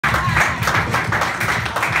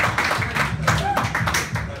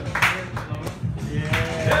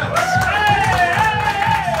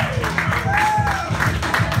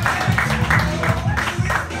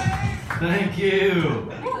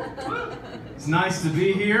It's nice to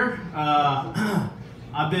be here.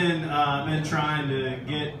 I've been trying to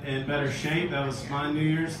get in better shape. That was my New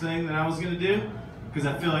Year's thing that I was going to do, because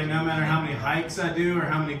I feel like no matter how many hikes I do or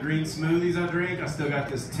how many green smoothies I drink, I still got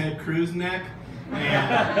this Ted Cruz neck.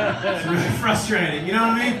 And it's really frustrating, you know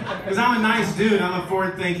what I mean? Because I'm a nice dude, I'm a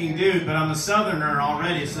forward-thinking dude, but I'm a southerner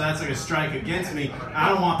already, so that's like a strike against me. I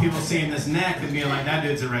don't want people seeing this neck and being like, that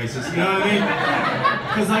dude's a racist, you know what I mean?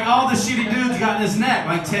 Because like all the shitty dudes got this neck,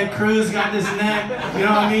 like Ted Cruz got this neck, you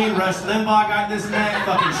know what I mean? Rush Limbaugh got this neck,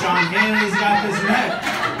 fucking Sean Hannity's got this neck,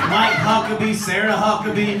 Mike Huckabee, Sarah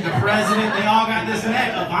Huckabee, the president, they all got this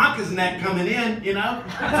neck. Ivanka's neck coming in, you know?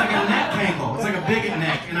 It's like a neck ankle, it's like a bigot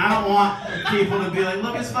neck, and I don't want people to be like,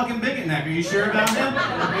 look at his fucking bigot neck. Are you sure about him? You know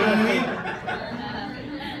what I mean?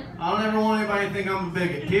 I don't ever want anybody to think I'm a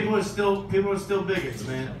bigot. People are still bigots,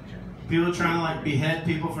 man. People are trying to like behead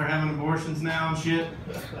people for having abortions now and shit.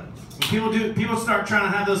 When people start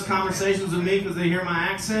trying to have those conversations with me because they hear my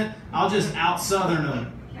accent, I'll just out-southern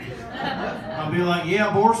them. I'll be like, yeah,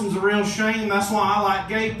 abortion's a real shame. That's why I like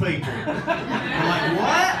gay people. I'm like,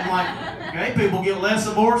 what? I'm like, gay people get less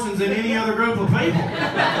abortions than any other group of people.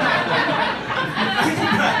 The only thing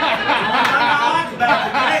I like about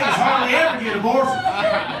the gays hardly ever get abortions.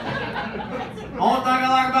 The only thing I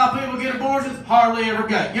like about people who get abortions, hardly ever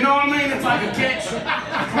gay. You know what I mean? It's like a catch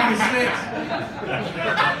 26.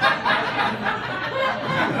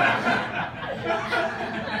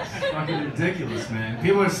 Fucking ridiculous, man.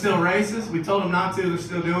 People are still racist. We told them not to. They're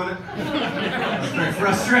still doing it. It's very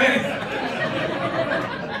frustrating.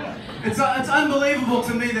 It's unbelievable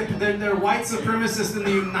to me that they're white supremacists in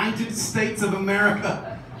the United States of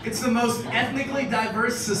America. It's the most ethnically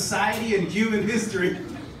diverse society in human history.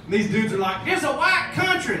 And these dudes are like, it's a white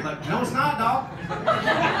country. Like, no, it's not, dog.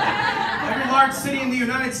 Every large city in the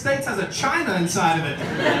United States has a China inside of it.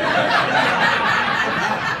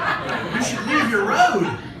 You should leave your road.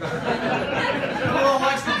 Put a little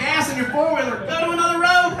extra gas in your four-wheeler. Go to another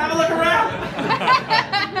road. Have a look around.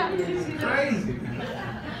 It's crazy.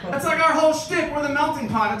 That's like our whole shtick. We're the melting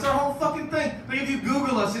pot. It's our whole fucking thing. Like if you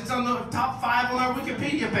Google us, it's on the top 5 on our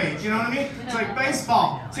Wikipedia page. You know what I mean? It's like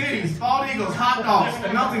baseball, titties, bald eagles, hot dogs,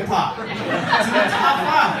 melting pot. It's in the top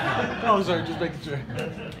 5. Oh, sorry, just making sure.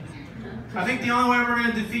 I think the only way we're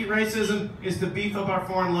going to defeat racism is to beef up our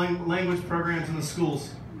foreign language programs in the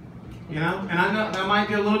schools. You know? And I know that might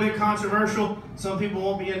be a little bit controversial. Some people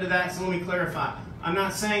won't be into that, so let me clarify. I'm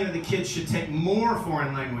not saying that the kids should take more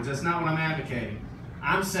foreign language. That's not what I'm advocating.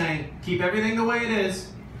 I'm saying keep everything the way it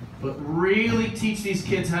is, but really teach these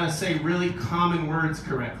kids how to say really common words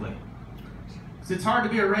correctly. Because it's hard to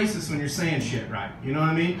be a racist when you're saying shit right. You know what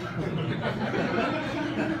I mean?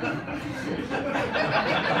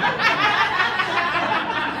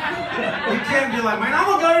 You can't be like, man, I'm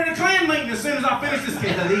going to go to the Klan meeting as soon as I finish this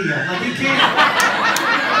quesadilla. Like, you can't.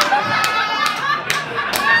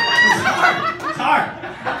 It's hard.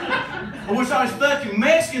 I wish I was fucking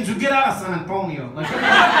Mexicans who get out of San Antonio. Like,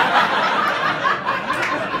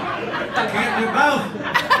 can't do both.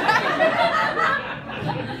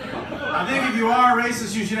 I think if you are a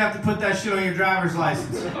racist, you should have to put that shit on your driver's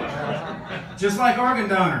license. Just like organ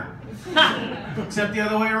donor. Except the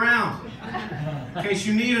other way around. In case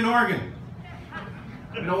you need an organ.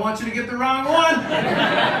 We don't want you to get the wrong one.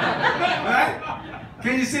 Right?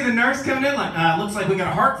 Can you see the nurse coming in like, looks like we got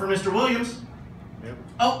a heart for Mr. Williams.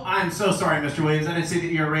 Oh, I'm so sorry, Mr. Williams. I didn't see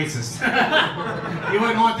that you're a racist. You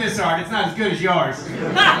wouldn't want this heart. It's not as good as yours. You're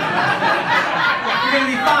going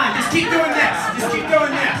to be fine. Just keep doing this. Just keep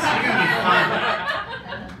doing this. You're going to be fine.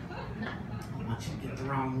 I want you to get the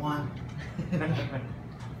wrong one.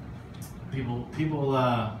 People,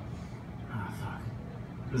 fuck.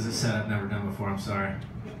 This is a set I've never done before. I'm sorry.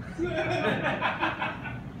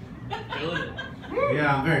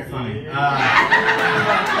 Yeah, I'm very funny.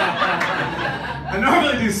 I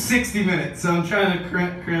normally do 60 minutes, so I'm trying to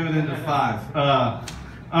cram it into 5. All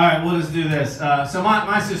right, we'll just do this. So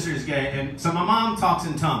my sister's gay, and so my mom talks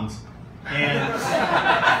in tongues, and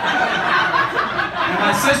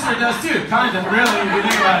my sister does too, kind of, really, if you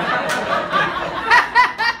think about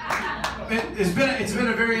it. It's been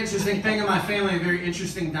a very interesting thing in my family, a very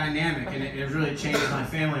interesting dynamic, and it really changed my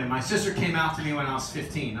family. And my sister came out to me when I was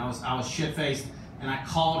 15. I was shit-faced, and I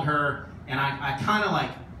called her, and I kind of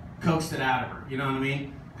like coaxed it out of her. You know what I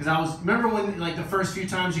mean? Because remember when like the first few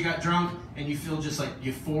times you got drunk and you feel just like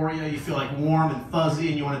euphoria, you feel like warm and fuzzy,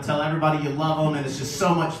 and you want to tell everybody you love them, and it's just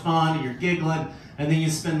so much fun, and you're giggling, and then you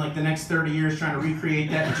spend like the next 30 years trying to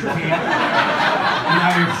recreate that, but you can't. And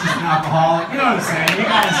now you're just an alcoholic. You know what I'm saying? You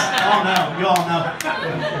guys all know. You all know.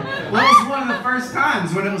 Well, it was one of the first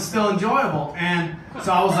times when it was still enjoyable, and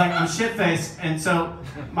so I was like, I'm shit-faced, and so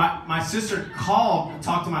my sister called,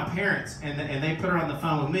 talked to my parents, and they put her on the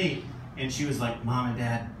phone with me, and she was like, Mom and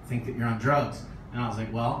Dad think that you're on drugs. And I was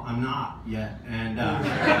like, well, I'm not yet. And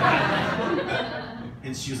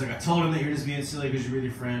and she was like, I told him that you're just being silly because you're with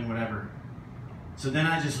your friend, whatever. So then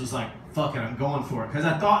I just was like, fuck it, I'm going for it. Because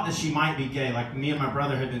I thought that she might be gay. Like, me and my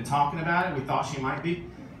brother had been talking about it. We thought she might be.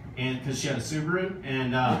 And because she had a Subaru.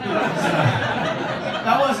 And so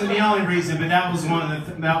that wasn't the only reason, but that was one of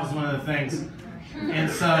the things. And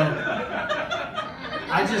so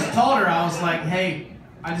I just told her, I was like, hey,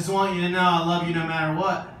 I just want you to know I love you no matter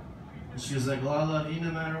what. And she was like, well, I love you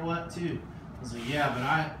no matter what, too. I was like, yeah, but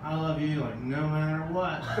I love you, like, no matter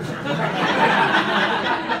what.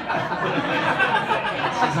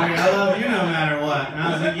 She's like, I love you no matter what. And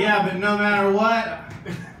I was like, yeah, but no matter what,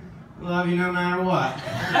 I love you no matter what.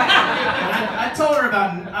 And I told her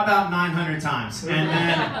about 900 times. And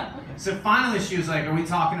then, so finally she was like, are we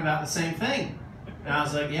talking about the same thing? And I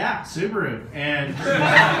was like, yeah, Subaru. And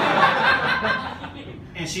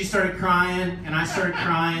she started crying, and I started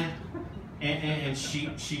crying. And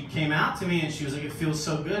she came out to me, and she was like, it feels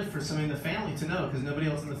so good for somebody in the family to know, because nobody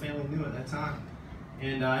else in the family knew at that time.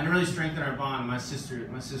 And it really strengthened our bond. My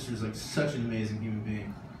sister's like such an amazing human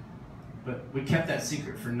being. But we kept that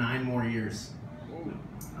secret for 9 more years.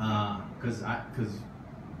 Because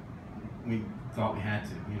we thought we had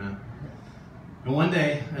to, you know. And one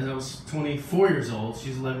day, as I was 24 years old,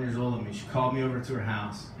 she's 11 years older than me, she called me over to her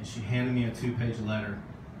house, and she handed me a 2-page letter,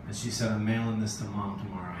 and she said, I'm mailing this to Mom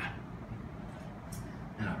tomorrow.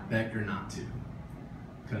 And I begged her not to,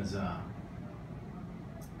 because I'm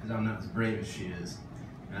not as brave as she is,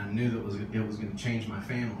 and I knew that it was going to change my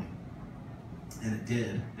family, and it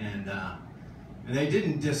did. And they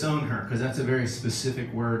didn't disown her, because that's a very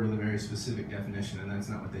specific word with a very specific definition, and that's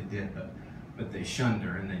not what they did. But they shunned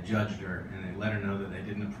her, and they judged her, and they let her know that they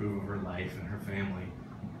didn't approve of her life and her family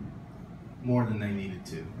more than they needed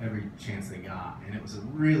to, every chance they got. And it was a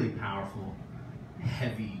really powerful,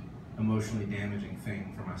 heavy, emotionally damaging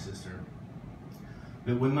thing for my sister.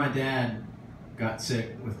 But when my dad got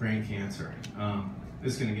sick with brain cancer,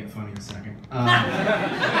 this is going to get funny in a second.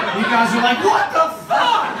 You guys are like, what the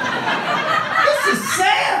fuck? This is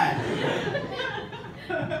sad!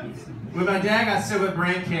 When my dad got sick with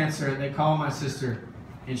brain cancer, they called my sister,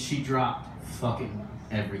 and she dropped fucking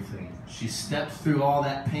everything. She stepped through all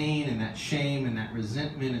that pain and that shame and that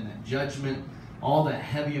resentment and that judgment, all that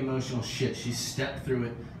heavy emotional shit. She stepped through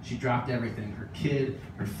it. She dropped everything, her kid,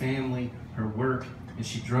 her family, her work, and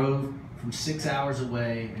she drove from 6 hours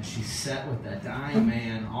away, and she sat with that dying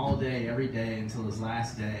man all day, every day, until his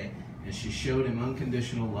last day, and she showed him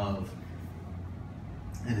unconditional love.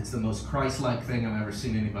 And it's the most Christ-like thing I've ever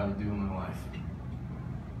seen anybody do in my life.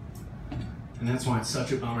 And that's why it's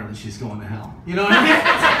such a bummer that she's going to hell. You know what I mean?